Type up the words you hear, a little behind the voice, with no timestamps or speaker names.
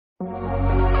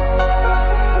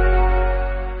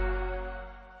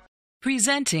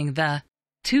Presenting the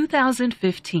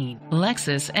 2015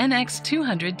 Lexus NX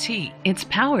 200T. It's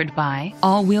powered by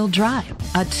all-wheel drive,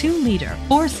 a 2-liter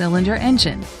 4-cylinder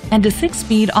engine, and a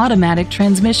 6-speed automatic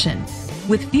transmission.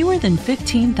 With fewer than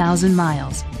 15,000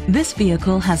 miles, this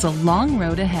vehicle has a long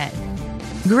road ahead.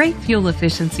 Great fuel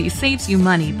efficiency saves you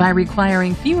money by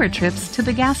requiring fewer trips to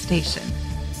the gas station.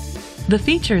 The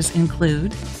features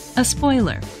include a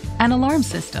spoiler, an alarm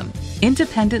system,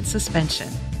 independent suspension,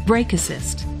 brake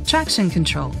assist, traction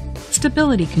control,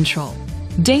 stability control,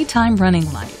 daytime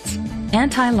running lights,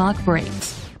 anti-lock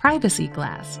brakes, privacy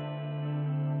glass.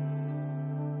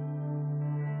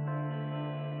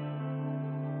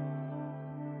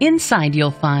 Inside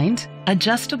you'll find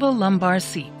adjustable lumbar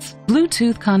seats,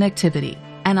 Bluetooth connectivity,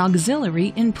 an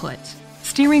auxiliary input,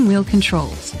 steering wheel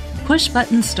controls,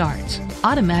 push-button start,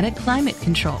 automatic climate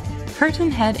control,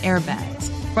 curtain head airbags,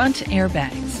 front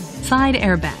airbags,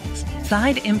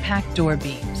 side impact door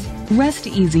beams. Rest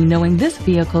easy knowing this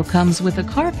vehicle comes with a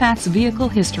Carfax Vehicle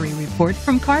History Report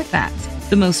from Carfax,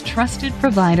 the most trusted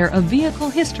provider of vehicle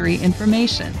history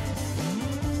information.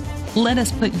 Let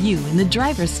us put you in the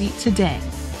driver's seat today.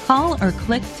 Call or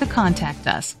click to contact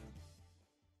us.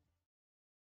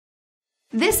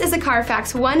 This is a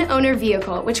Carfax one-owner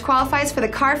vehicle which qualifies for the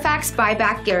Carfax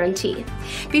buyback guarantee.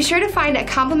 Be sure to find a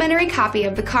complimentary copy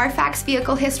of the Carfax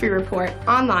Vehicle History Report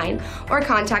online or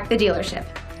contact the dealership.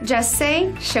 Just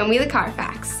say, "Show me the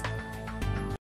Carfax."